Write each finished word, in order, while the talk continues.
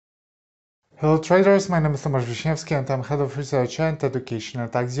Hello traders, my name is Tomasz Wiśniewski and I'm Head of Research and Education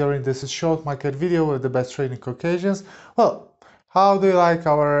at Axiory. This is a short market video with the best trading occasions. Well, how do you like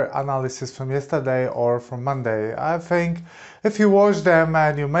our analysis from yesterday or from Monday? I think if you watched them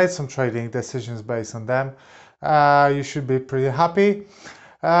and you made some trading decisions based on them, you should be pretty happy.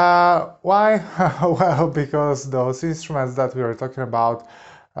 Why? Well, because those instruments that we were talking about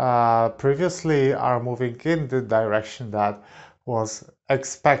previously are moving in the direction that was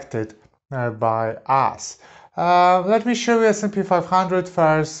expected by us. Let me show you S&P 500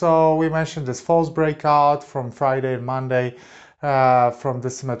 first. So we mentioned this false breakout from Friday and Monday from the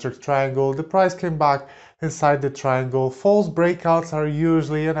symmetric triangle. The price came back inside the triangle. False breakouts are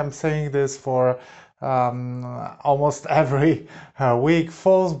usually, and I'm saying this for almost every week,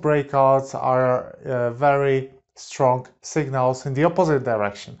 false breakouts are very strong signals in the opposite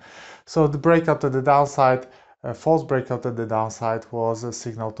direction. So the breakout to the downside, false breakout at the downside, was a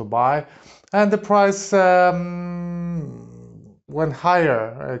signal to buy, and the price went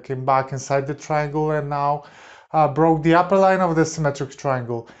higher, came back inside the triangle, and now broke the upper line of the symmetric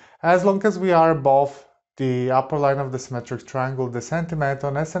triangle. As long as we are above the upper line of the symmetric triangle, the sentiment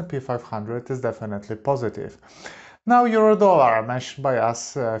on S&P 500 is definitely positive. Now, euro-dollar, mentioned by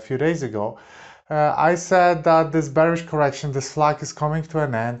us a few days ago, I said that this bearish correction, this flag, is coming to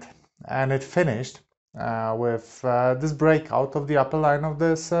an end, and it finished with this breakout of the upper line of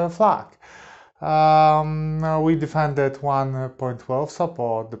this flag. We defended 1.12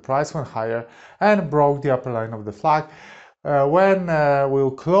 support, the price went higher and broke the upper line of the flag. When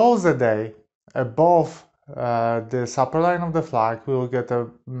we'll close the day above this upper line of the flag, we will get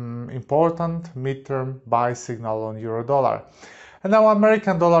an important midterm buy signal on euro-dollar. And now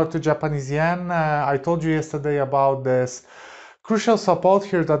American dollar to Japanese yen. I told you yesterday about this crucial support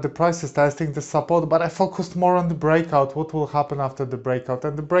here, that the price is testing the support, but I focused more on the breakout, what will happen after the breakout,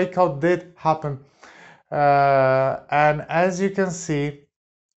 and the breakout did happen. And as you can see,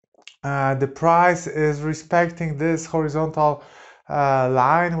 the price is respecting this horizontal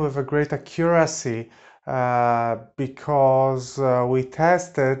line with a great accuracy because we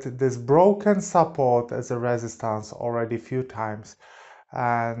tested this broken support as a resistance already a few times,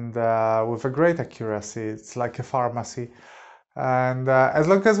 and with a great accuracy. It's like a pharmacy. And as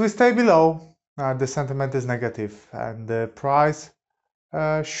long as we stay below, the sentiment is negative, and the price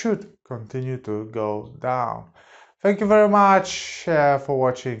should continue to go down. Thank you very much for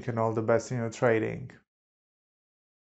watching, and all the best in your trading.